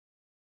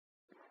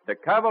the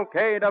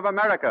Cavalcade of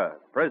America,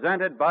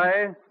 presented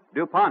by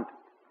DuPont.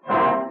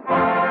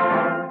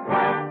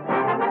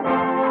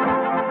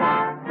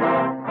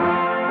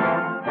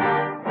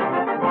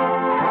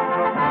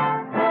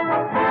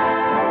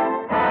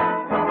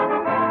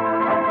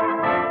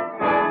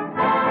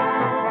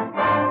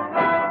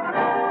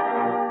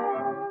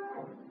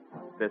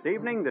 This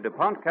evening, the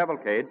DuPont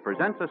Cavalcade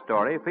presents a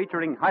story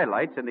featuring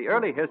highlights in the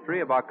early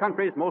history of our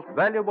country's most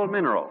valuable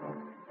mineral,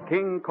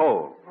 king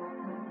coal.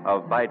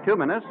 Of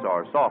bituminous,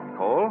 or soft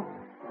coal,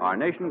 our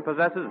nation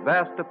possesses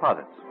vast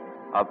deposits.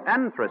 Of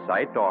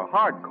anthracite, or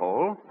hard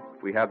coal,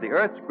 we have the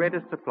Earth's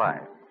greatest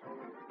supply.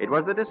 It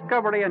was the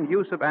discovery and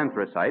use of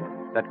anthracite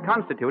that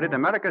constituted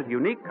America's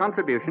unique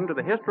contribution to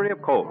the history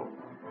of coal.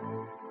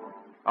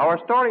 Our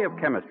story of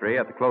chemistry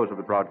at the close of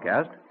the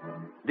broadcast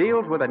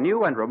deals with a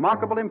new and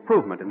remarkable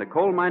improvement in the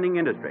coal mining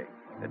industry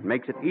that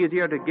makes it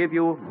easier to give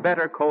you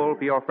better coal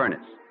for your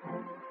furnace.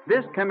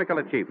 This chemical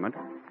achievement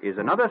is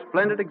another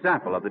splendid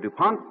example of the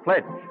DuPont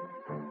pledge.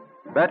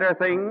 Better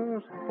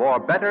things for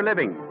better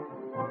living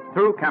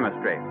through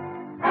chemistry.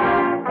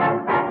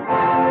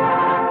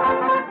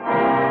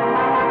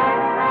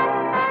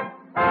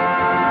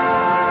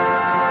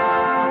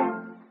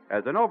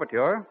 As an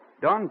overture,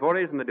 Don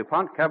Voorhees and the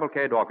DuPont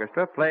Cavalcade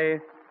Orchestra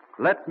play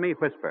Let Me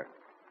Whisper.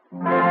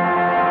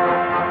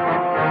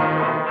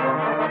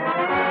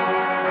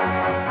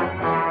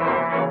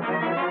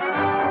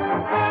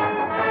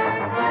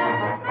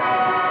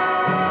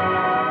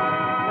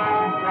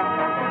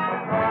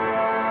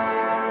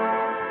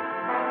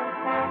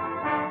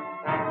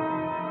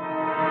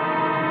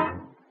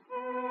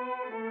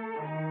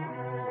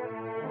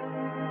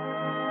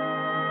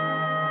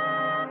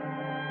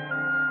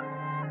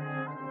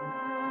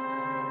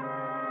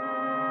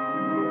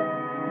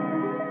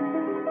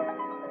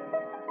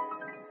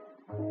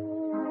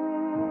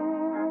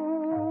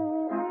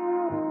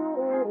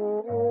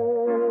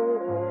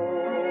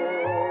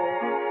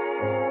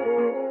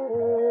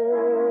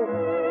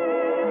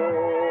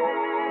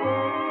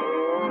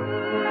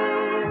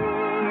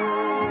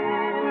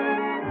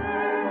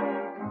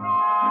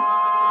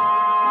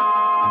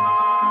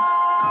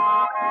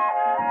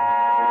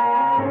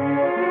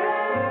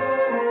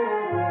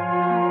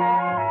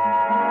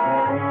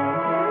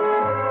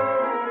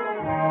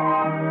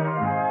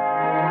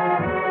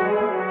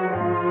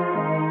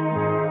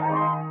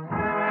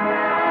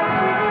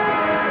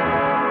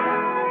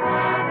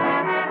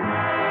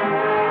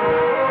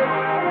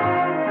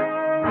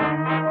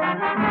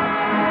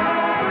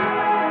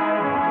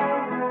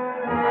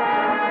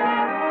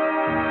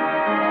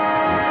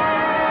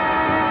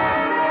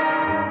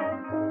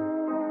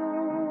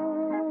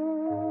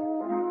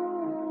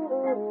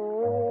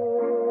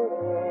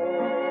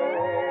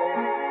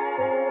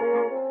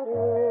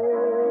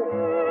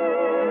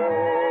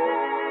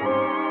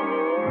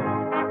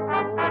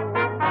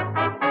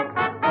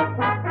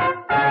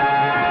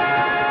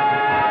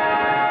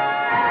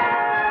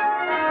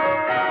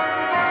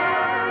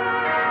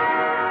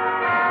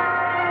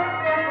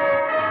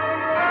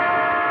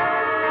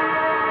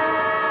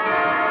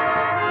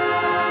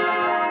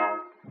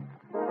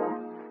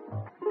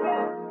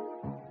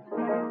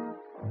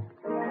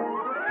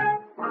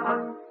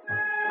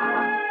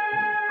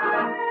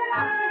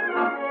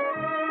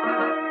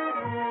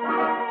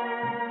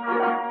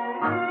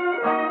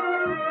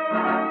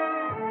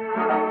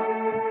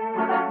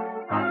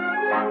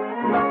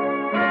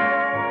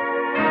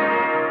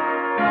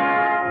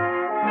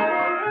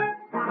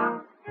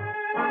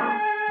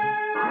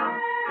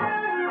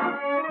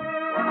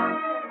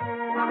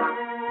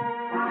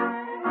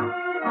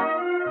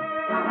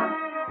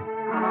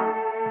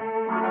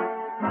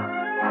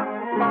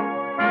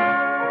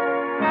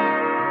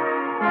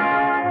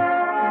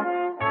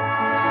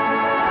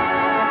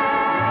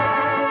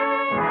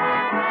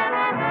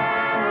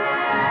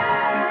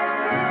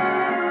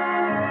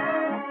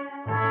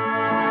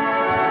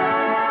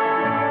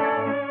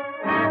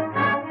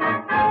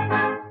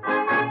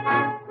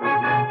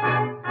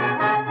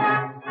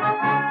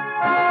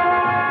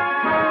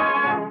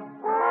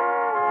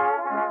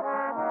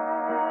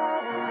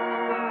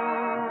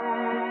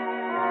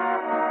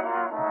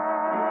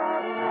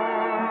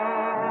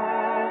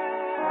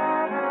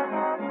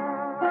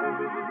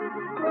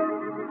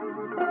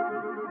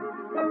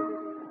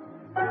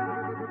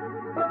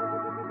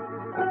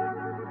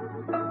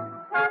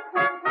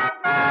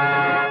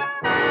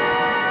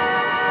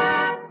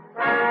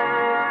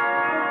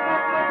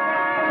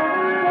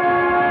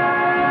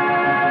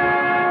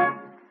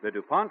 The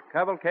DuPont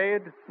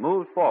Cavalcade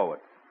moves forward.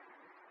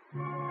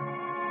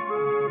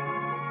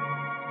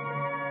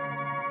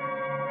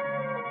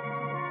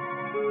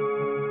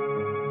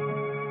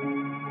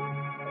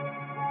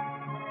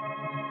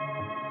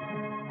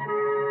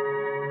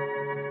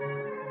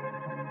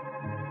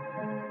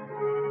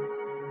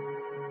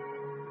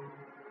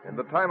 In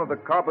the time of the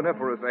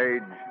Carboniferous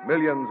Age,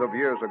 millions of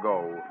years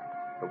ago,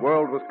 the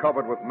world was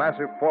covered with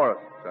massive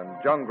forests and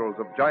jungles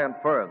of giant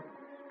ferns.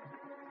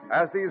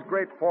 As these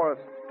great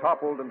forests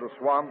toppled into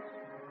swamps,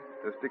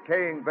 this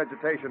decaying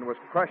vegetation was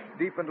crushed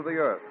deep into the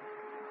earth,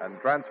 and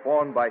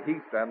transformed by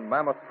heat and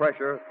mammoth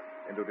pressure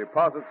into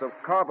deposits of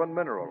carbon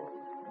minerals,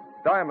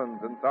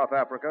 diamonds in South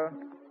Africa,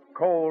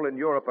 coal in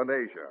Europe and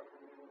Asia.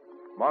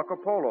 Marco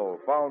Polo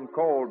found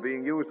coal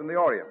being used in the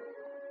Orient.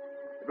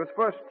 It was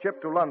first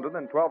shipped to London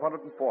in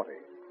 1240.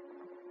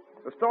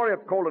 The story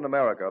of coal in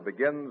America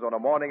begins on a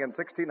morning in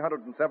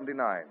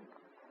 1679.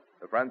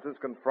 The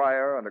Franciscan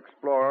friar and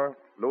explorer,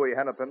 Louis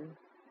Hennepin,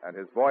 and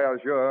his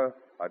voyageur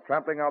are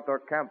trampling out their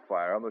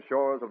campfire on the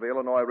shores of the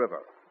Illinois River.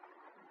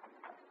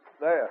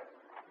 There.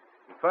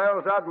 The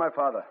fire's out, my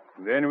father.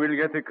 Then we'll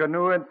get the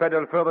canoe and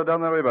paddle further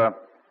down the river.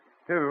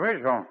 Hey,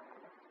 wait, Jean.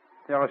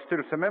 There are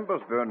still some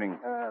embers burning.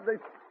 The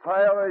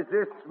fire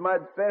resists my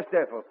best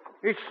effort.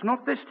 It's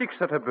not the sticks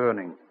that are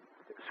burning.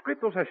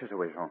 Scrape those ashes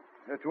away, Jean.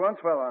 At once,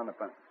 Father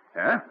Hennepin.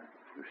 Huh?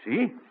 You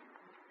see?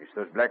 It's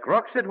those black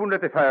rocks that won't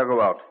let the fire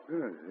go out.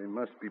 They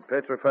must be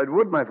petrified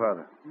wood, my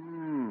father.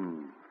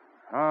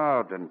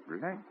 Hard and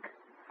black.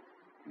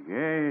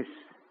 Yes,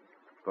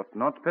 but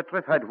not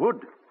petrified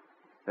wood.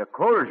 They're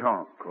coal,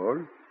 Jean. Coal?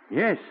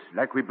 Yes,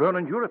 like we burn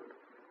in Europe.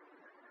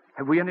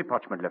 Have we any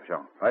parchment left,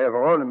 Jean? I have a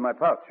roll in my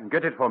pouch.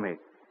 Get it for me.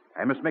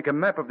 I must make a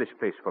map of this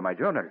place for my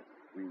journal.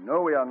 We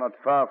know we are not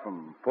far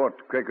from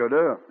Port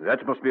Crécodeur.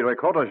 That must be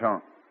recorded,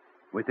 Jean,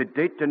 with a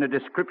date and a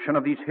description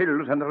of these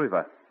hills and the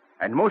river.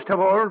 And most of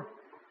all,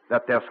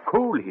 that there's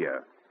coal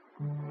here.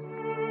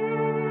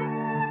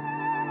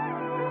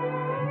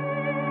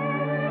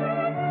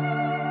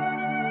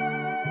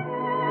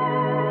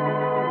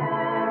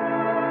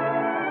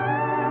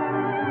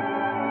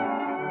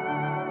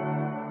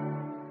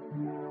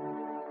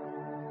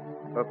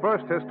 The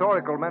first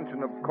historical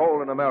mention of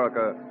coal in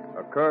America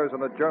occurs in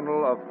the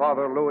journal of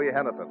Father Louis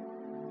Hennepin.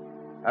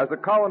 As the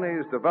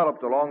colonies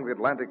developed along the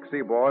Atlantic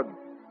seaboard,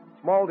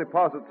 small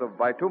deposits of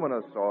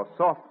bituminous or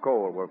soft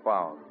coal were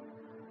found,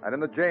 and in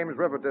the James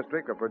River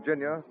district of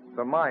Virginia,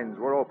 some mines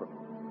were opened.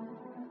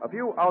 A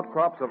few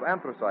outcrops of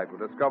anthracite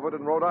were discovered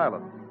in Rhode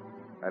Island,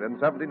 and in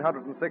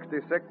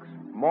 1766,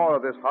 more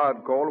of this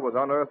hard coal was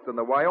unearthed in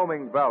the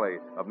Wyoming Valley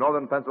of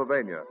northern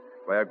Pennsylvania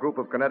by a group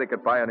of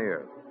Connecticut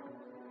pioneers.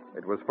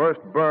 It was first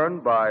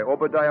burned by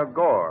Obadiah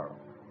Gore,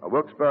 a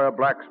Wilkes-Barre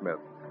blacksmith,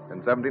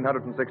 in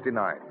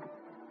 1769.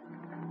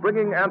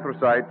 Bringing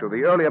anthracite to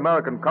the early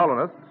American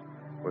colonists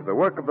was the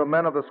work of the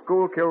men of the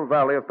Schuylkill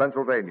Valley of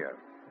Pennsylvania.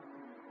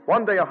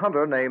 One day, a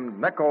hunter named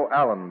Necco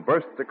Allen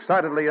bursts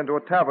excitedly into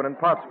a tavern in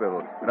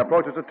Pottsville and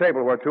approaches a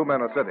table where two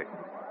men are sitting.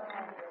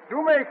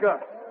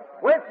 Shoemaker!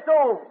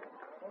 Whetstone!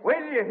 Wait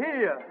till you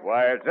hear.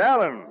 Why, it's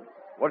Allen.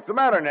 What's the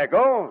matter,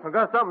 Necco? I've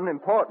got something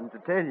important to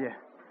tell you.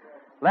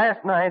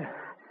 Last night,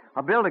 I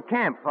built a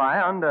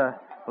campfire under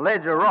a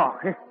ledge of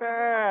rock.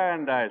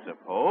 And I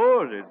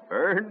suppose it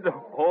burned the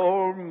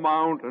whole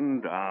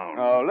mountain down.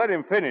 Oh, let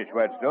him finish,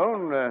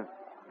 Whetstone.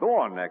 Go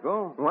on,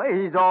 Necco. Well,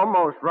 he's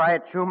almost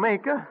right,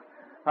 Shoemaker.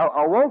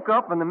 I woke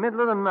up in the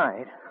middle of the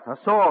night. I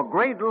saw a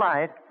great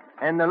light,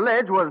 and the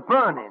ledge was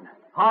burning,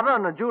 hotter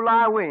than a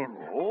July wind.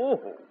 Oh,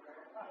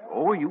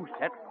 so you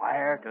set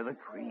fire to the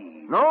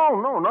trees.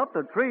 No, not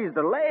the trees,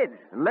 the ledge.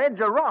 The ledge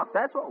of rock,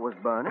 that's what was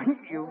burning.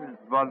 You've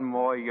spun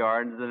more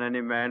yarns than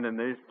any man in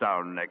this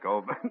town,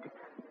 Necco.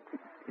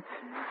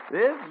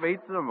 This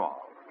beats them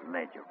all.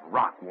 Ledge of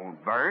rock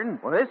won't burn.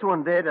 Well, this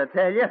one did, I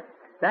tell you.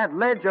 That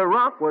ledge of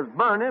rock was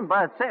burning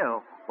by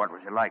itself. What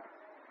was it like?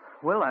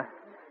 Well,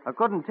 I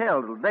couldn't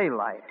tell till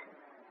daylight.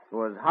 It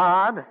was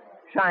hard,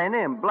 shiny,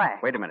 and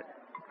black. Wait a minute.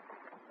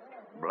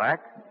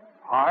 Black?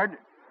 Hard?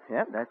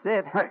 Yep, that's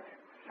it. Hey,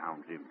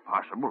 sounds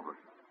impossible.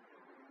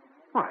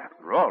 Well,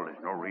 after all, there's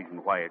no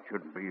reason why it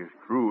shouldn't be as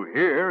true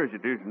here as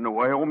it is in the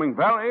Wyoming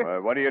Valley.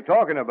 What are you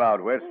talking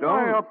about, Whetstone?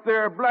 Why, up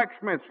there,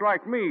 blacksmiths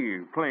like me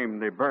claim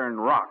they burn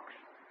rocks.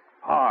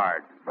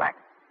 Hard, black,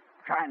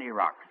 shiny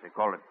rocks. They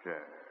call it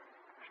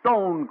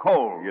stone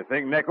coal. You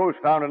think Necco's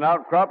found an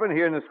outcropping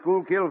here in the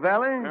Schuylkill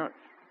Valley? Yeah, it's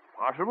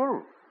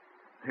possible.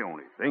 The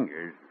only thing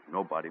is,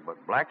 nobody but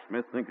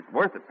blacksmiths think it's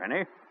worth a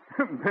penny.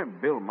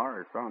 Bill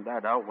Morris found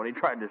that out when he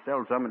tried to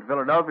sell some in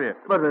Philadelphia.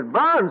 But it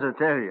burns, I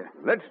tell you.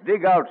 Let's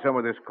dig out some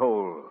of this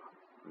coal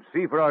and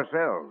see for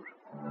ourselves.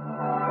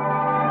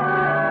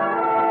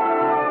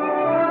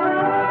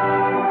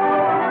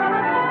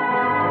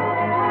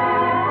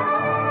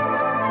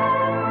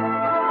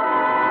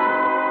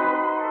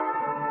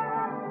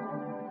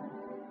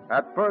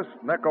 At first,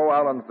 Necco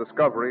Allen's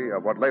discovery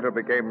of what later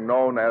became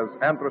known as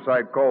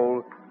anthracite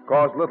coal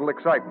caused little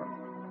excitement.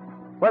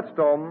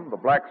 Whetstone, the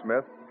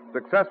blacksmith,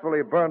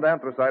 successfully burned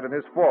anthracite in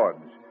his forge,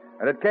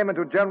 and it came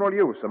into general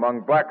use among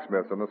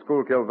blacksmiths in the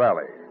Schuylkill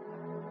Valley.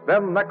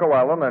 Then Necco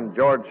Allen and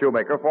George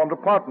Shoemaker formed a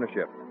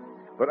partnership,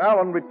 but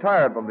Allen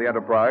retired from the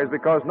enterprise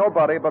because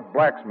nobody but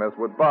blacksmiths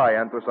would buy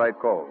anthracite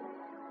coal.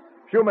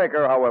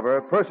 Shoemaker, however,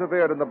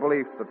 persevered in the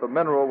belief that the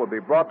mineral would be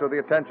brought to the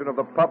attention of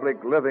the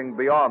public living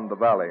beyond the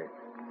valley.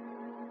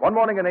 One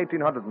morning in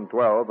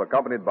 1812,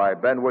 accompanied by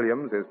Ben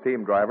Williams, his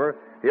team driver,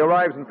 he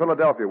arrives in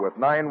Philadelphia with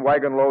 9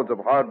 wagon loads of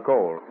hard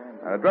coal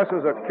and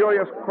addresses a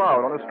curious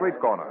crowd on a street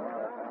corner.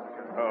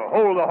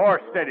 Hold the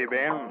horse steady,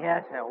 Ben.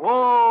 Yes, sir.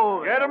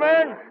 Whoa.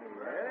 Gentlemen,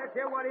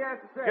 Let's hear what he has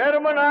to say.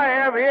 I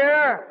have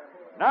here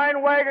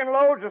 9 wagon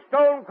loads of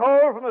stone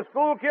coal from the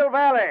Schuylkill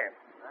Valley.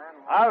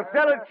 I'll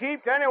sell it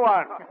cheap to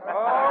anyone.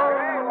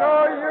 Oh,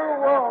 no, you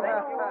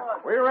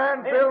won't. We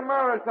ran Bill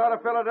Morris out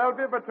of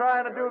Philadelphia for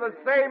trying to do the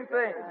same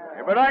thing.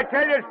 Yeah, but I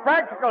tell you, it's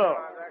practical.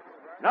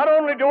 Not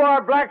only do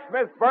our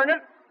blacksmiths burn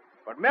it,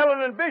 but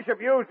Mellon and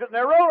Bishop used it in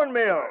their rolling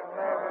mill.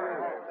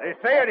 They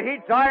say it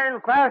heats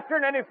iron faster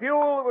than any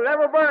fuel that was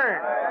ever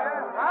burned.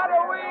 How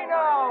do we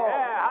know?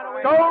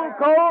 Stone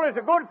coal is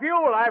a good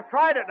fuel. I've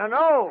tried it, and I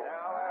know.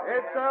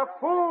 It's a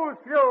fool's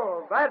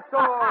fuel, that's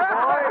all,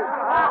 boys.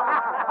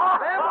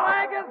 Them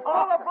wagons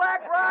full of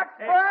black rocks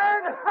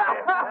burned?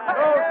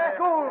 Those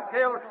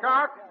Schuylkill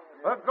sharks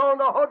are going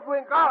to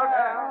hoodwink us.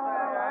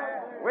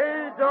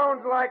 We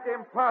don't like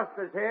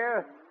imposters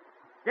here.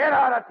 Get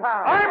out of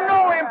town. I'm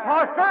no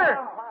imposter.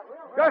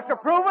 Just to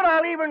prove it,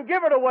 I'll even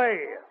give it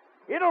away.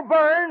 It'll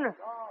burn.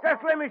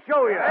 Just let me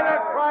show you. They're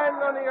not trying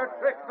none of your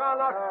tricks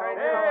on us,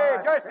 stranger. Hey,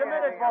 just a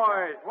minute,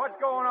 boys. What's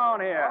going on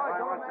here?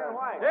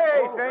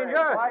 Hey,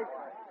 stranger.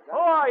 Who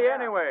are you,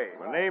 anyway?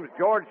 My name's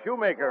George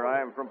Shoemaker.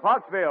 I'm from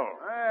Pottsville.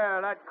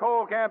 Well, that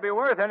coal can't be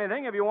worth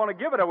anything if you want to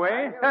give it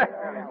away.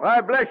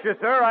 Why, bless you,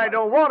 sir, I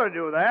don't want to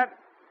do that.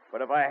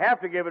 But if I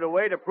have to give it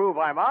away to prove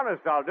I'm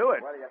honest, I'll do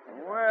it.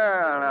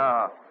 Well,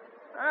 now,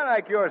 I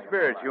like your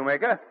spirit,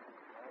 Shoemaker.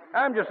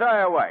 I'm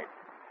Josiah White.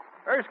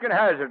 Erskine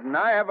Hazard and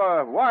I have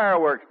a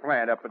wireworks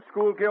plant up at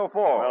Schuylkill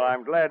Falls. Well,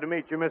 I'm glad to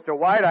meet you, Mr.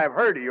 White. I've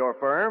heard of your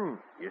firm.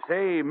 You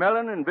say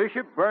Mellon and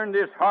Bishop burned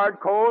this hard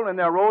coal in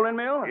their rolling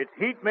mill? Its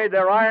heat made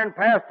their iron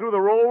pass through the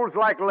rolls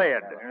like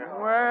lead.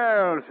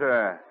 Well,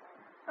 sir,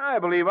 I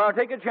believe I'll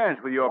take a chance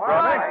with your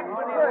product.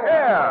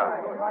 Yeah.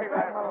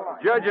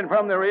 Judging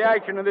from the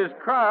reaction of this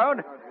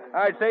crowd,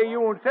 I'd say you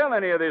won't sell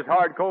any of this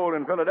hard coal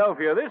in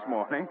Philadelphia this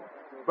morning.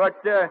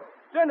 But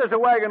send us a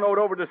wagon load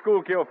over to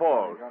Schuylkill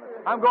Falls.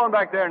 I'm going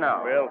back there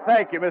now. Well,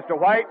 thank you, Mr.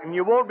 White, and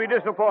you won't be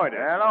disappointed.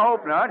 Well, I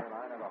hope not.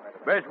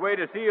 Best way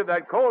to see if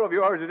that coal of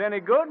yours is any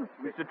good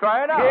is to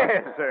try it out.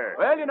 Yes, sir.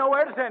 Well, you know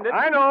where to send it.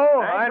 I know.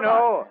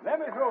 Thanks. Let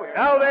me through you.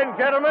 Now then,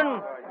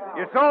 gentlemen,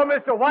 you saw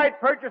Mr. White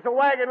purchase a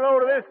wagon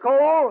load of this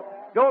coal.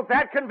 Don't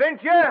that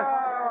convince you?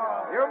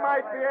 You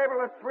might be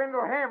able to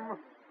swindle him.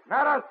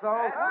 Not us,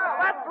 though.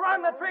 Let's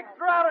run the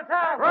trickster out of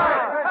town.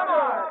 Right. Come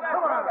on.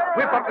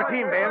 Whip up the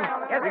team, Ben.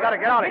 We got to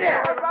get out of here.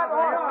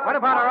 What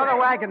about our other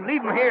wagon?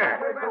 Leave him here.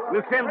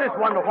 We'll send this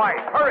one to White.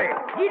 Hurry.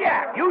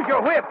 Use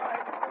your whip.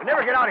 We'll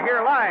never get out of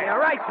here alive. You're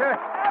right, sir.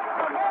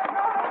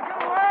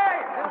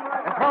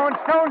 They're throwing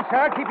stones,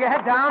 sir. Keep your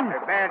head down.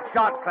 They're bad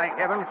shots, thank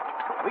heavens.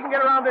 We can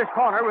get around this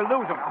corner. We'll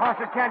lose them.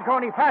 Horses can't go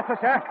any faster,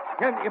 sir.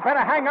 You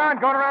better hang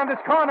on going around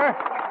this corner.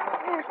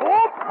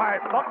 Oh, I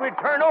thought we'd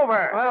turn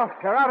over. Well,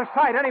 they're out of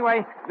sight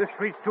anyway. This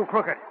street's too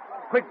crooked.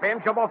 Quick,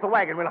 Ben, jump off the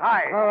wagon. We'll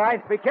hide. All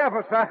right. Be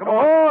careful, sir. Come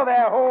on. Oh,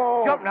 there.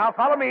 Oh. Jump now.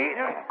 Follow me.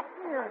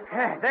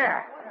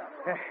 There.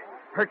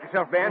 Hurt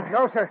yourself, Ben?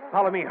 No, sir.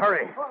 Follow me.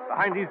 Hurry.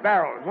 Behind these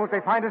barrels. Won't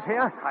they find us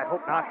here? I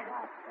hope not.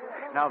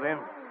 Now then,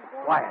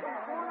 quiet.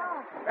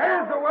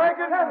 There's the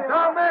wagon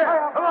down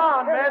there. Come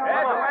on, men.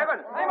 There's the wagon.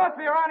 They must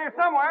be around here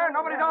somewhere.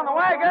 Nobody's on the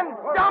wagon.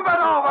 Jump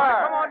it over.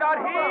 Come on, Dot.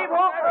 Heave.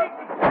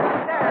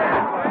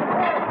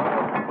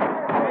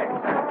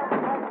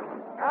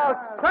 Now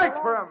search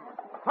for him.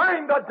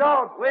 Find the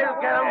dog. We'll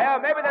get him. Yeah,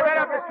 maybe they ran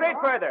up the street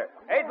further.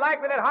 Ain't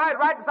likely they'd hide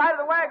right inside of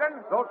the wagon.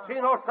 Don't see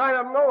no sign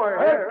of them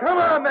nowhere. Hey, come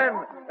on,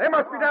 then. They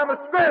must be down the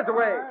squares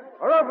away.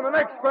 Or over the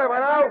next square by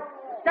now.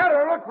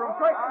 Scatter and look for them,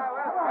 quick.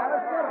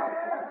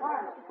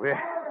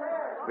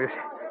 We're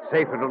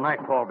safe until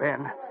nightfall,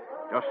 Ben.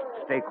 Just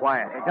stay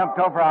quiet. They dumped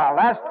over our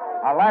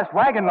last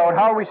wagon load.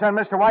 How will we send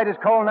Mr. White his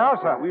coal now,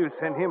 sir? We'll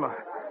send him a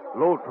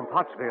load from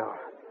Pottsville.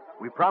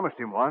 We promised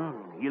him one.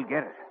 He'll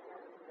get it.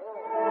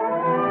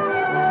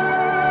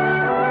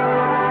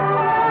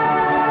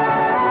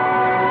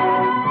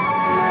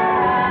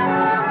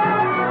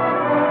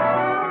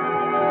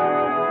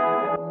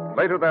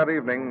 Later that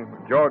evening,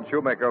 George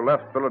Shoemaker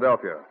left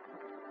Philadelphia,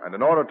 and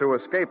in order to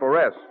escape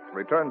arrest,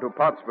 returned to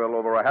Pottsville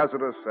over a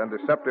hazardous and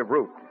deceptive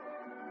route.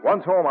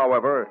 Once home,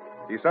 however,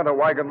 he sent a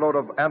wagon load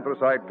of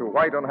anthracite to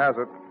White and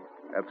Hazard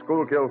at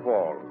Schuylkill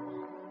Falls.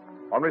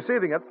 On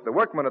receiving it, the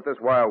workmen at this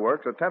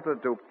wireworks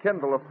attempted to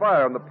kindle a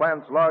fire in the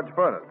plant's large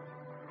furnace.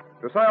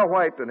 Josiah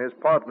White and his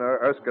partner,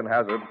 Erskine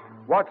Hazard,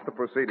 watched the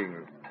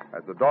proceedings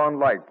as the dawn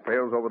light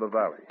pales over the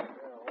valley.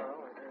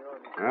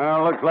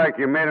 Well, looks like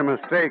you made a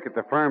mistake at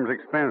the firm's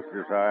expense,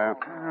 Josiah.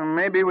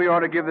 Maybe we ought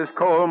to give this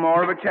coal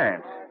more of a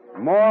chance.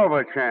 More of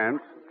a chance?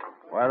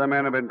 Why, the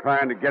men have been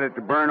trying to get it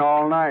to burn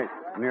all night,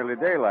 nearly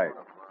daylight.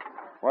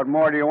 What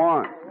more do you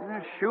want?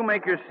 The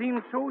shoemaker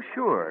seems so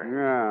sure.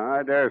 Yeah,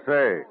 I dare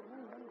say.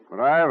 But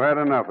I've had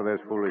enough of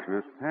this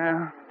foolishness.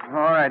 Yeah, all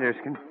right,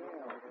 Erskine.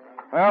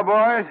 Well,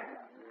 boys,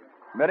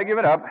 better give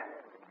it up.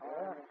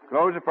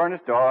 Close the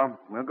furnace door.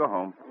 We'll go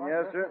home.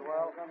 Yes, sir.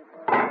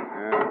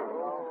 Yeah.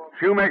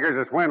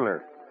 Shoemaker's a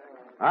swindler.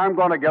 I'm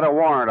going to get a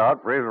warrant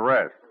out for his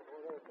arrest.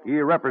 He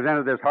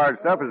represented this hard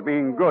stuff as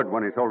being good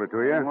when he sold it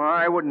to you. Well,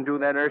 I wouldn't do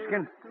that,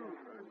 Erskine.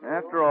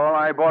 After all,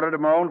 I bought it of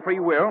my own free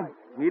will.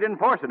 He didn't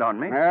force it on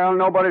me. Well,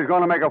 nobody's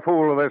going to make a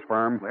fool of this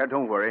firm. Well,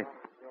 don't worry.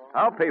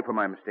 I'll pay for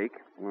my mistake.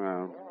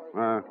 Well,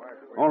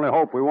 only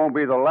hope we won't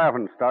be the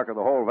laughing stock of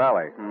the whole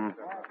valley.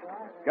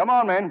 Come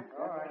on, men.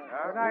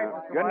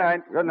 Good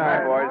night. Good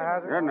night,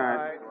 boys. Good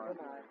night.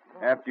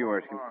 After you,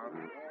 Erskine.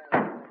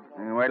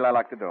 Wait till I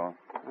lock the door.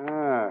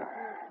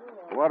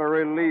 What a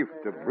relief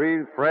to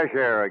breathe fresh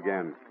air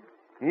again.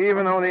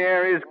 Even though the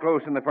air is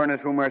close in the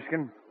furnace room,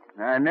 Erskine,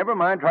 I never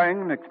mind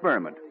trying an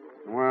experiment.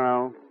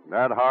 Well,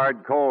 that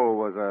hard coal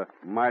was a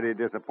mighty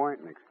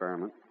disappointing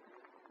experiment.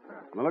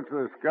 From the looks of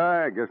the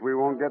sky, I guess we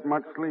won't get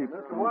much sleep.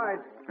 Mr. White.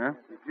 Huh?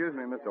 Excuse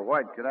me, Mr.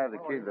 White. Could I have the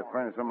key to the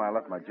furnace room? I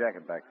left my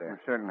jacket back there.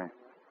 Certainly.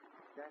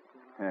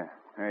 Yeah,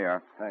 there you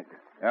are. Thank you.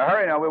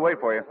 Hurry now, we'll wait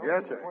for you.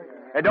 Yes, sir.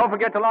 Hey, don't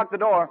forget to lock the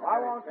door. I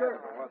won't, sir.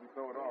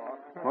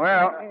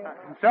 Well,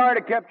 sorry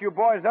to kept you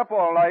boys up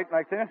all night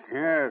like this.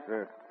 Yes,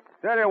 sir.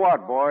 Tell you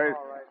what, boys.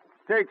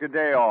 Take the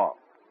day off.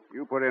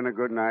 You put in a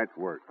good night's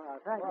work.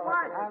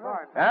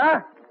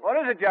 Huh? What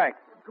is it, Jack?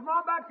 Come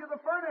on back to the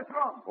furnace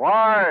room.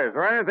 Why? Is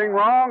there anything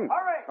wrong?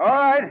 Hurry. All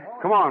right.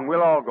 Come on,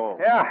 we'll all go.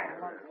 Yeah.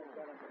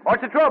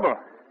 What's the trouble?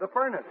 The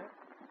furnace.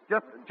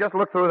 Just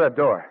look through that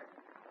door.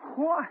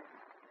 What?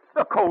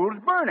 The coal's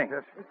burning.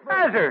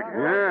 Hazard.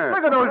 Yeah.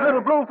 Look at those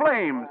little blue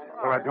flames.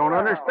 Well, I don't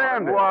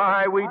understand it.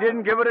 Why, we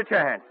didn't give it a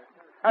chance.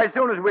 As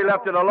soon as we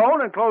left it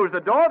alone and closed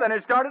the door, then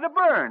it started to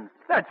burn.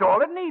 That's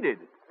all it needed.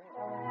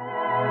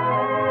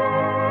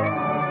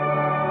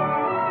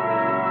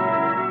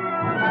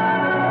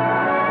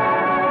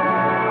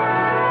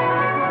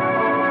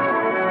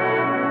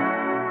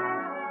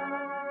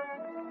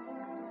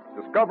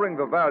 Discovering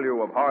the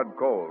value of hard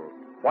coal,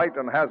 White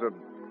and Hazard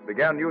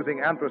began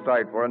using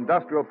anthracite for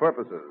industrial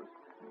purposes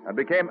and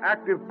became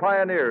active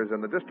pioneers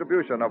in the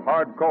distribution of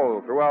hard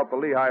coal throughout the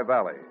Lehigh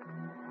Valley.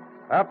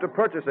 After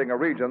purchasing a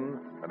region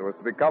that was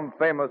to become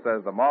famous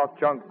as the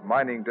Mauch-Chunk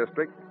Mining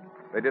District,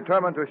 they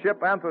determined to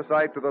ship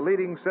anthracite to the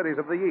leading cities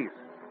of the East.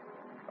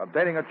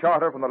 Obtaining a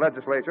charter from the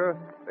legislature,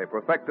 they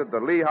perfected the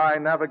Lehigh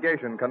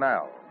Navigation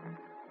Canal.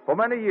 For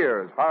many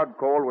years, hard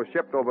coal was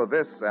shipped over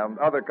this and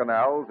other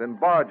canals in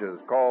barges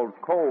called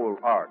coal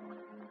arks.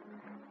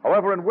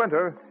 However, in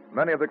winter,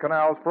 many of the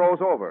canals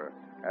froze over,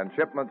 and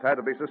shipments had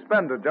to be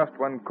suspended just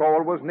when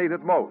coal was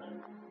needed most.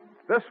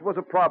 This was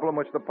a problem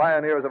which the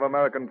pioneers of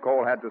American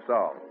coal had to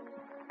solve.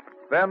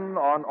 Then,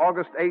 on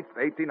August 8,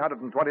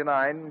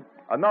 1829,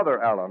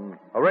 another Allen,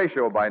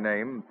 Horatio by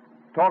name,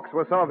 talks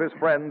with some of his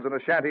friends in a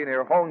shanty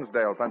near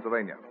Honesdale,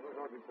 Pennsylvania.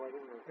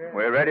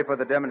 We're ready for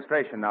the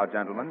demonstration now,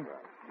 gentlemen.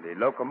 The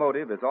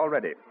locomotive is all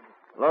ready.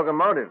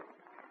 Locomotive?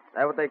 Is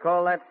that what they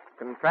call that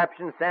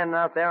contraption standing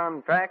out there on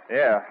the track?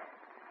 Yeah.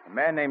 A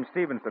man named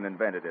Stevenson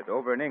invented it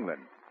over in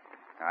England.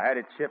 I had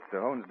it shipped to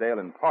Honesdale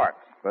in parts.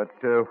 But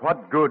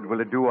what good will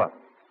it do us?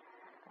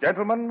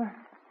 Gentlemen,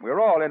 we're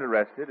all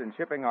interested in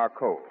shipping our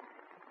coal.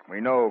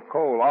 We know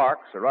coal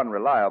arks are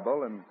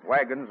unreliable and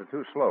wagons are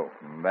too slow.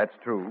 That's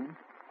true.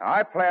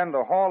 I plan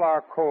to haul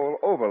our coal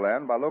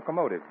overland by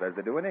locomotive, as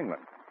they do in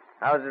England.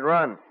 How does it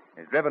run?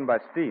 It's driven by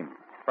steam.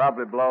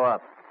 Probably blow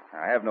up.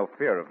 I have no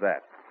fear of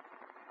that.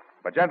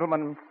 But,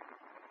 gentlemen,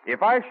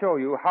 if I show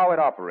you how it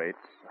operates,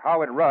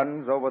 how it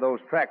runs over those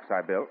tracks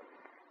I built,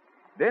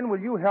 then will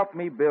you help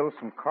me build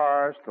some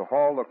cars to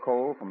haul the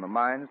coal from the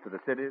mines to the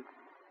cities?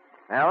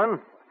 Alan,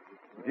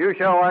 if you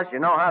show us you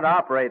know how to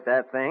operate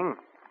that thing,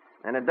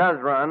 and it does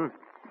run,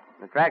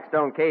 the tracks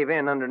don't cave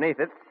in underneath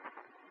it,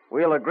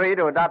 we'll agree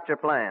to adopt your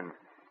plan.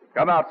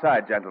 Come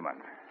outside, gentlemen.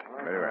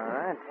 Very well. All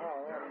right.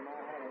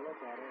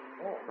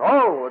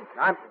 Oh,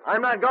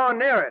 I'm not going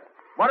near it.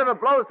 What if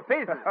it blows to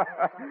pieces?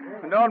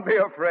 Don't be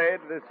afraid.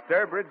 The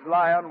Sturbridge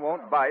lion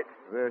won't bite.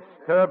 The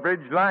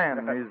Sturbridge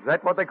lion, is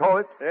that what they call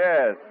it?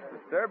 Yes,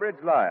 the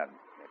Sturbridge lion.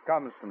 It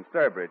comes from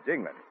Sturbridge,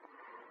 England.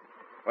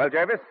 Well,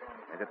 Jervis,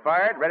 is it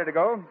fired? Ready to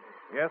go?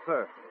 Yes,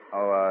 sir.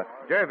 Oh,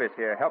 Jervis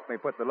here helped me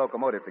put the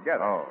locomotive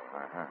together. Oh,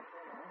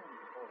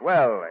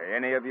 Well,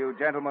 any of you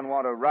gentlemen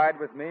want to ride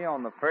with me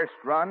on the first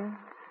run?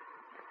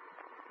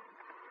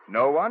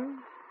 No one?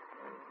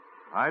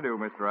 I do,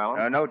 Mr.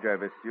 Allen. No,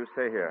 Jervis. You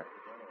stay here.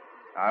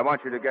 I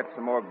want you to get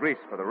some more grease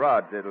for the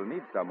rods. It'll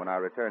need some when I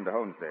return to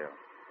Honesdale.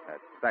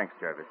 Thanks,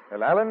 Jervis.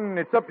 Well, Allen,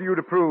 it's up to you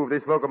to prove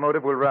this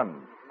locomotive will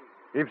run.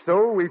 If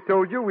so, we've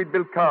told you we'd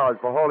build cars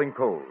for hauling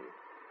coal.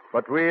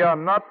 But we are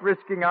not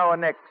risking our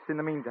necks in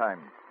the meantime.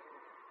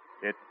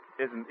 It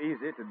isn't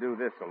easy to do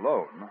this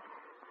alone.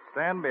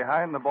 Stand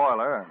behind the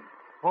boiler and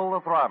pull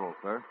the throttle,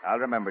 sir. I'll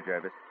remember,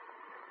 Jervis.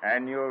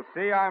 And you'll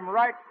see I'm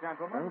right,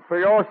 gentlemen. And for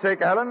your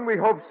sake, Allen, we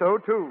hope so,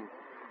 too.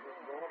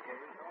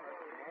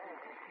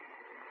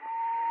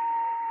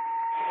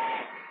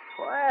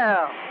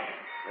 Well,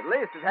 at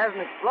least it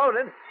hasn't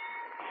exploded.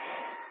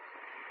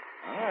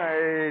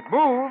 It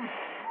moves.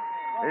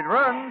 It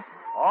runs.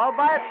 All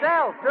by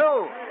itself,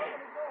 too.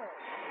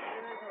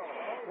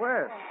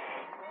 Well,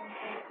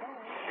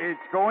 it's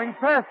going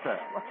faster.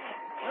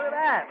 Look at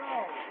that.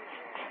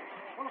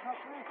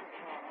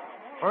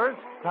 First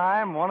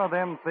time one of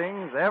them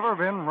things ever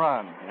been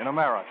run in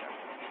America.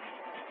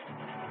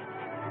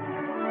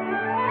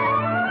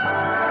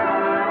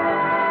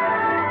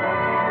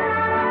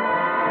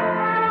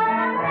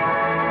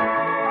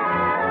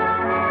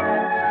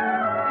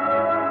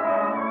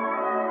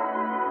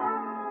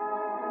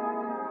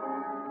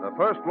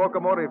 first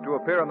locomotive to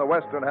appear in the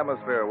Western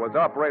Hemisphere was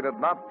operated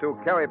not to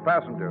carry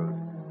passengers,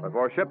 but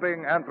for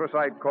shipping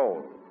anthracite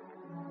coal.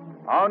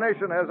 Our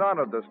nation has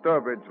honored the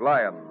Sturbridge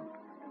Lion,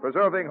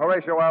 preserving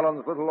Horatio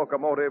Allen's little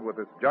locomotive with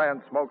its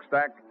giant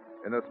smokestack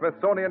in the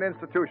Smithsonian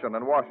Institution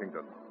in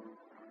Washington.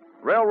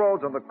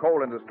 Railroads and the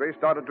coal industry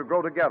started to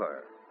grow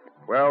together.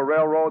 Where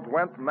railroads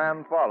went,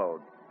 man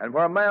followed. And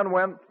where man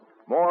went,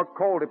 more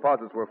coal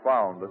deposits were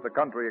found as the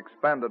country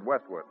expanded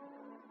westward.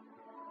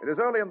 It is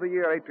early in the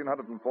year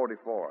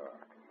 1844.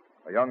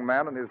 A young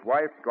man and his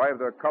wife drive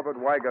their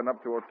covered wagon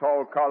up to a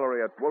tall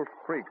colliery at Wolf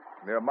Creek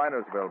near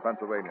Minersville,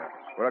 Pennsylvania,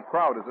 where a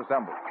crowd is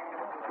assembled.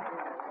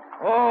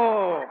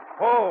 Oh.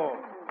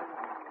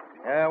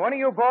 One of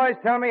you boys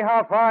tell me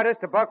how far it is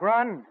to Buck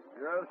Run?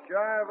 Just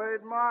shy of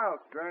 8 miles,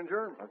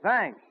 stranger. Well,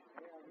 thanks.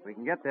 We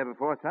can get there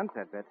before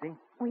sunset, Betsy.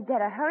 We'd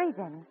better hurry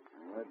then.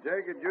 I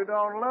take it you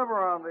don't live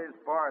around these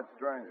parts,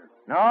 stranger.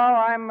 No,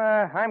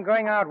 I'm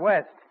going out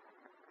west.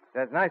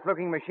 There's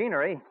nice-looking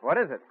machinery. What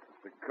is it?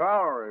 The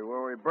colliery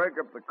where we break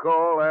up the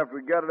coal after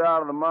we get it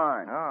out of the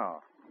mine.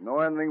 Oh. Know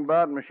anything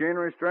about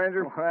machinery,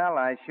 stranger? Well,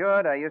 I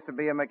should. I used to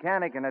be a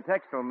mechanic in a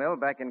textile mill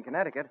back in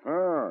Connecticut.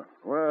 Oh,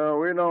 well,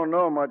 we don't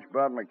know much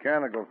about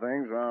mechanical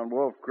things on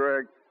Wolf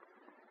Creek.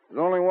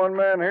 There's only one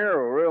man here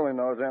who really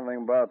knows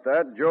anything about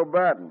that, Joe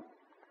Batten.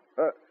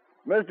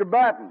 Mr.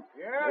 Batten.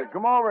 Yes?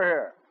 Come over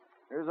here.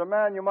 Here's a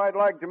man you might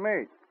like to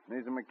meet.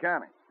 He's a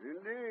mechanic.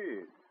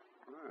 Indeed.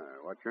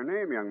 What's your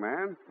name, young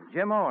man?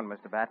 Jim Owen,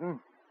 Mr. Batten.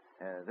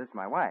 This is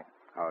my wife.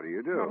 How do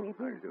you do?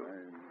 How do you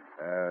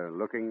do?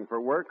 Looking for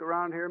work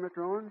around here,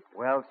 Mr. Owen?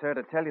 Well, sir,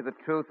 to tell you the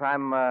truth,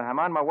 I'm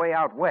on my way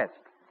out west.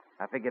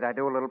 I figured I'd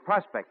do a little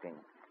prospecting.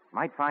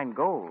 Might find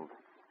gold.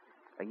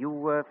 Are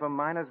you from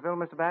Minersville,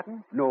 Mr.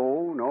 Batten?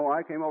 No.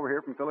 I came over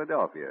here from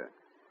Philadelphia.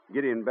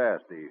 Gideon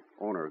Bass, the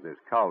owner of this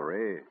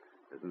colliery,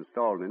 has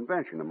installed an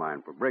invention of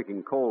mine for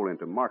breaking coal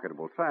into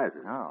marketable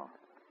sizes. Oh.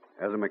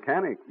 As a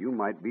mechanic, you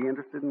might be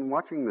interested in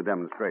watching the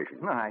demonstration.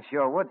 No, I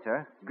sure would,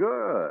 sir.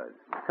 Good.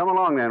 Come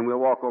along, then. We'll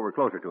walk over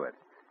closer to it.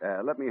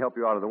 Let me help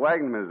you out of the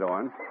wagon, Mrs.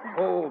 Owen.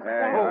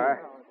 There you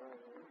are.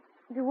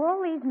 Do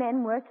all these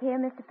men work here,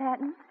 Mr.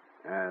 Patton?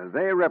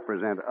 They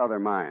represent other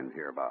mines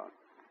hereabouts.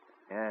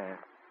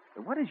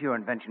 What is your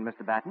invention,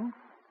 Mr. Batten?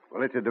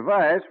 Well, it's a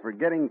device for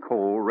getting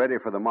coal ready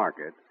for the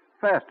market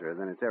faster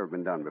than it's ever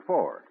been done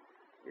before.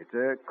 It's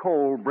a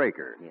coal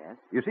breaker. Yes?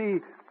 You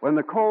see, when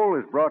the coal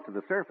is brought to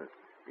the surface,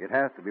 it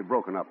has to be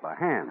broken up by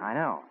hand. I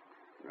know.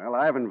 Well,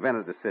 I've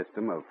invented a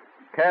system of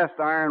cast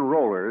iron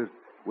rollers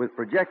with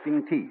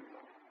projecting teeth.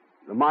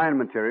 The mine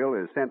material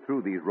is sent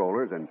through these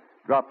rollers and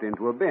dropped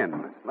into a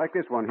bin, like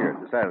this one here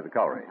at the side of the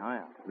colliery. Oh,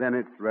 yeah. Then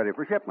it's ready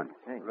for shipment.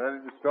 Hey. Ready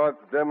to start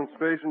the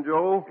demonstration,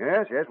 Joe?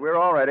 Yes, we're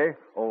all ready.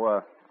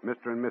 Oh,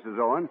 Mr. and Mrs.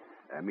 Owen,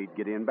 meet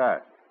Gideon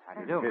Bass. How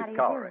do you do? His How do you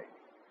colliery.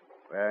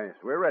 Well, yes,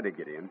 we're ready,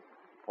 Gideon.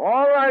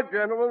 All right,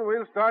 gentlemen.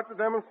 We'll start the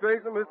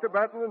demonstration of Mr.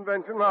 Batten's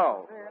invention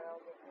now.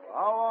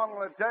 How long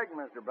will it take,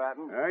 Mr.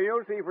 Batten?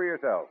 You'll see for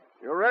yourself.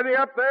 You ready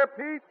up there,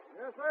 Pete?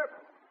 Yes, sir.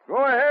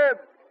 Go ahead.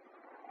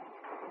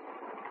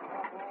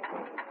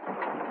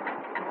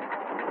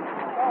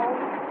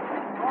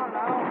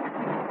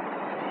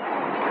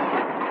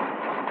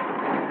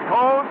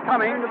 Coal's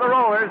coming to the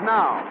rollers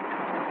now.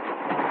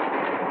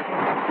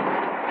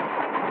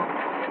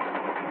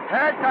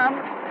 There it comes,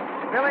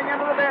 filling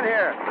into the bin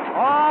here.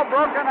 All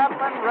broken up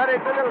and ready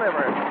to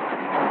deliver.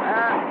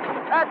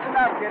 That's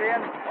enough,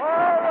 Gideon.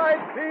 All right,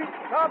 Pete.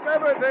 Stop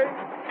everything.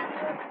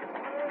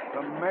 It's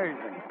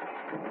amazing.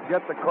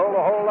 Get the coal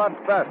a whole lot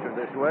faster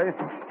this way.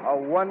 A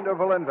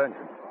wonderful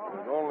invention.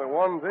 There's only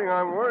one thing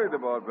I'm worried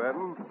about,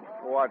 Batten.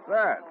 What's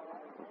that?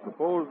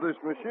 Suppose this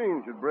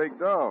machine should break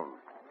down.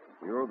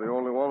 You're the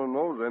only one who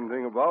knows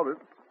anything about it.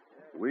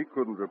 We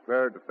couldn't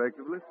repair it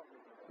effectively.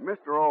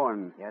 Mr.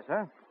 Owen, Yes,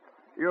 sir?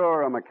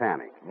 you're a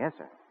mechanic. Yes,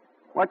 sir.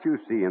 What you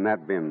see in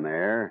that bin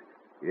there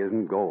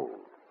isn't gold.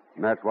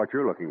 And that's what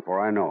you're looking for,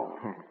 I know.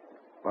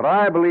 But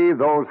I believe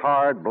those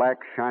hard, black,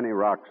 shiny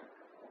rocks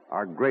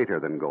are greater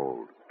than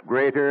gold.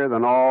 Greater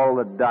than all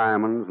the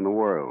diamonds in the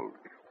world.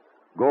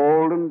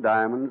 Gold and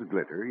diamonds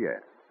glitter,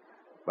 yes.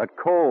 But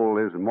coal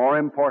is more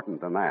important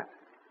than that.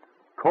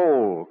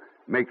 Coal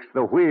makes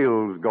the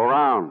wheels go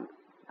round.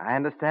 I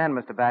understand,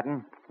 Mr.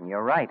 Batten.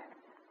 You're right.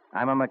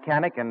 I'm a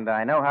mechanic, and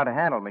I know how to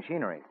handle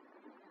machinery.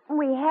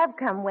 We have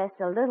come west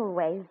a little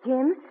ways,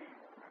 Jim.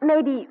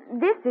 Maybe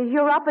this is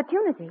your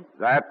opportunity.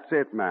 That's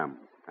it, ma'am.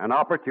 An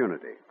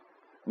opportunity.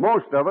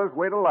 Most of us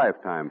wait a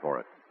lifetime for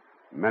it.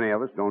 Many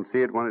of us don't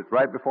see it when it's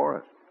right before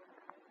us.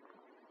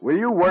 Will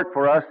you work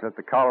for us at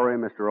the colliery,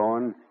 Mr.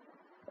 Owen?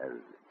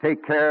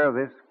 Take care of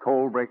this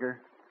coal breaker?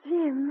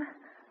 Jim.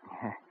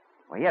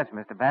 Well, yes,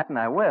 Mr. Batten,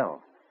 I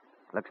will.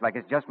 Looks like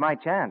it's just my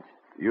chance.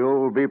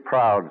 You'll be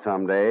proud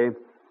someday.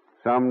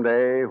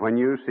 Someday when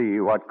you see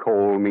what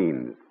coal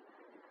means.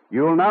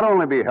 You'll not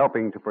only be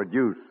helping to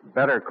produce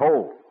better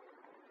coal,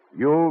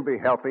 you'll be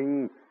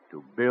helping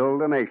to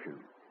build a nation.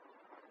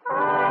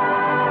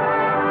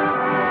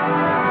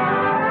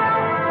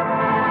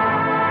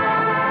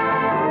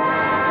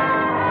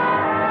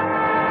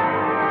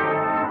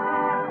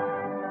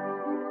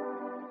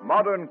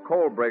 modern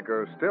coal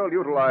breakers still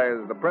utilize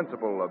the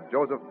principle of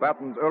Joseph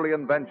Batten's early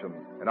invention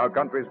in our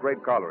country's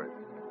great collieries.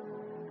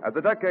 As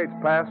the decades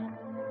passed,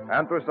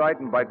 anthracite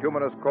and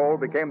bituminous coal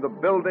became the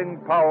building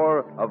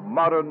power of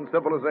modern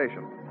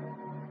civilization,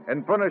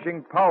 in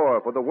furnishing power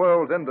for the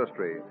world's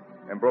industry,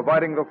 in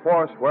providing the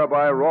force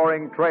whereby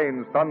roaring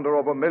trains thunder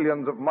over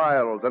millions of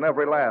miles in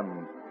every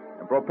land,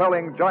 in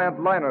propelling giant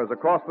liners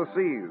across the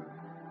seas,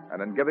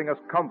 and in giving us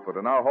comfort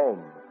in our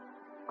homes.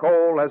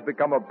 Coal has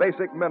become a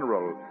basic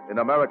mineral in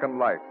American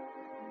life.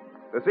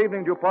 This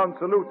evening, DuPont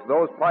salutes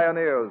those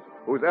pioneers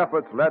whose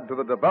efforts led to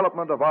the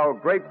development of our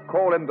great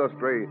coal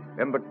industry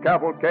in the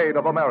Cavalcade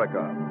of America.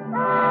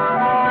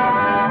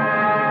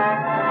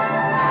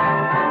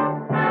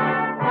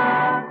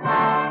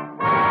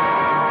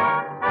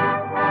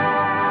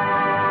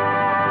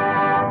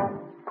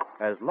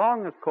 As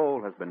long as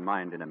coal has been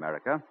mined in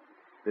America,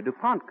 the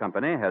DuPont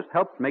Company has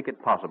helped make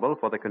it possible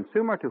for the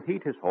consumer to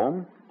heat his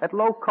home at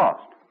low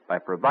cost by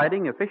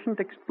providing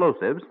efficient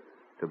explosives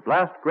to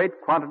blast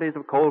great quantities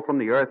of coal from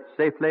the earth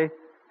safely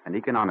and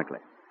economically.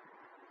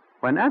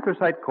 When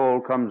anthracite coal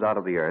comes out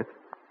of the earth,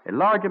 a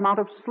large amount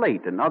of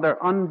slate and other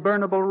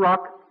unburnable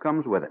rock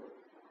comes with it.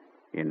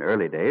 In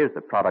early days,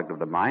 the product of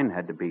the mine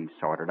had to be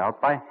sorted out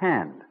by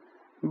hand.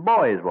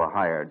 Boys were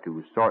hired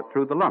to sort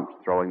through the lumps,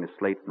 throwing the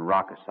slate and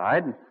rock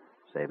aside and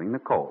saving the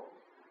coal.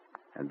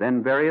 And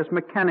then various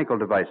mechanical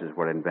devices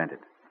were invented,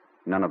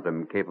 none of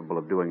them capable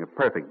of doing a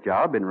perfect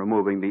job in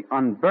removing the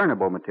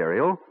unburnable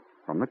material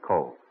from the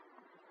coal.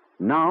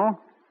 Now,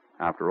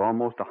 after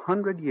almost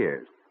 100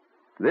 years,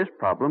 this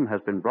problem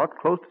has been brought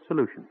close to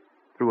solution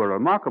through a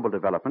remarkable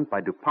development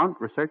by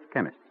DuPont research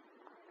chemists.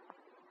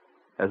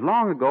 As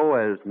long ago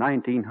as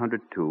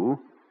 1902,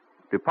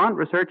 DuPont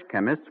research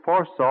chemists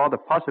foresaw the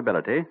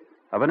possibility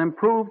of an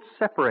improved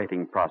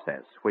separating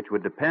process which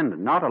would depend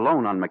not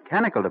alone on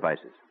mechanical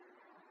devices,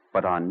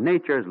 but on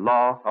nature's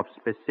law of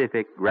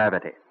specific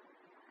gravity.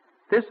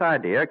 This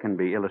idea can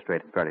be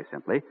illustrated very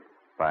simply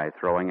by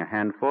throwing a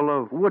handful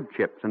of wood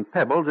chips and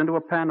pebbles into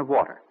a pan of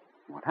water.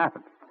 What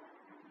happens?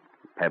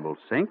 Pebbles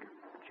sink,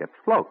 chips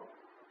float.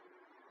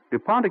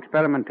 DuPont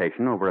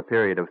experimentation over a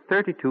period of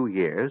 32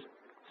 years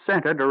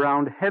centered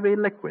around heavy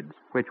liquids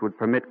which would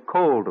permit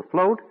coal to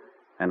float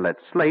and let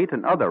slate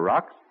and other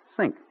rocks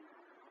sink,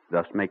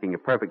 thus making a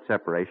perfect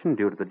separation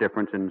due to the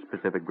difference in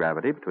specific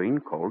gravity between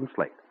coal and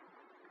slate.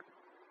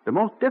 The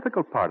most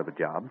difficult part of the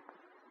job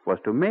was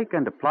to make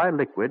and apply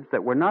liquids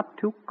that were not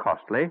too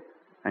costly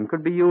and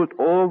could be used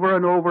over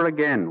and over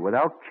again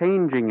without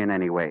changing in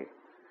any way.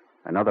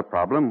 Another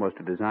problem was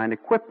to design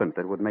equipment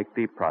that would make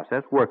the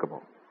process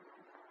workable.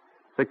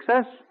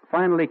 Success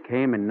finally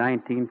came in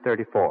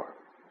 1934,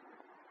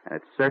 and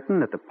it's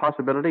certain that the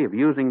possibility of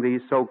using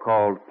these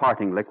so-called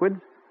parting liquids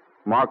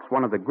marks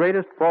one of the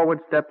greatest forward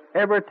steps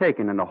ever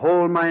taken in the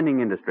whole mining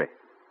industry.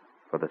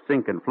 For the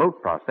sink and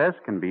float process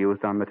can be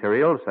used on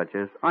materials such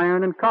as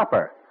iron and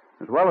copper,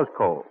 as well as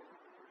coal.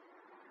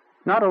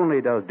 Not only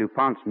does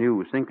DuPont's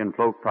new sink and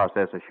float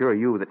process assure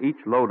you that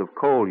each load of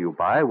coal you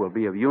buy will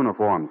be of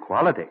uniform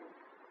quality,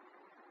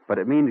 but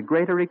it means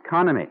greater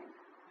economy,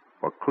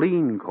 for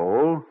clean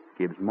coal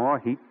gives more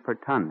heat per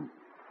ton.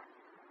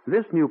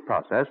 This new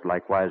process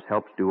likewise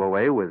helps do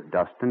away with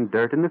dust and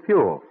dirt in the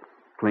fuel,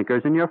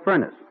 clinkers in your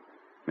furnace,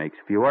 makes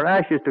fewer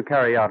ashes to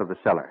carry out of the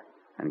cellar,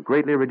 and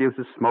greatly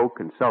reduces smoke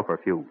and sulfur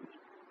fumes.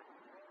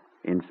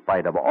 In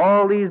spite of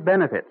all these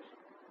benefits,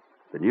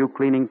 the new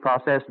cleaning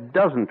process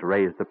doesn't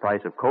raise the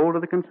price of coal to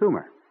the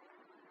consumer.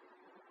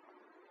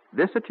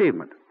 This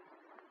achievement,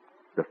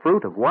 the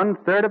fruit of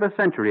 1/3 of a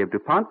century of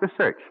DuPont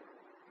research,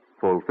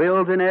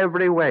 fulfills in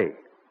every way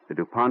the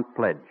DuPont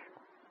pledge.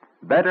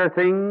 Better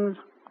things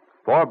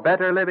for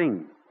better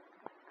living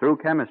through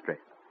chemistry.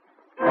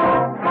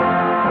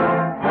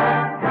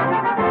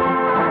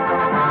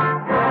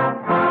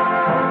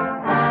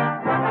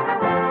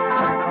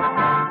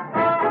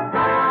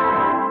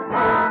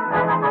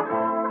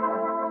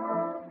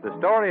 The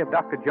story of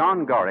Dr.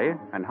 John Gorey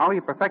and how he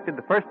perfected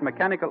the first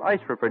mechanical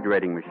ice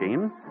refrigerating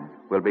machine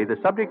will be the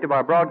subject of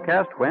our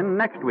broadcast when,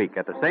 next week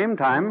at the same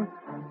time,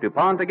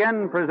 DuPont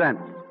again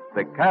presents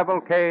the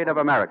Cavalcade of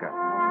America.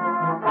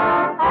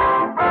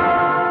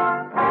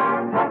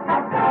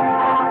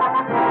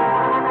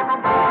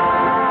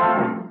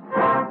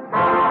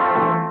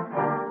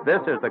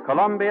 This is the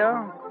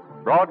Columbia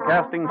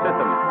Broadcasting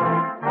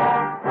System.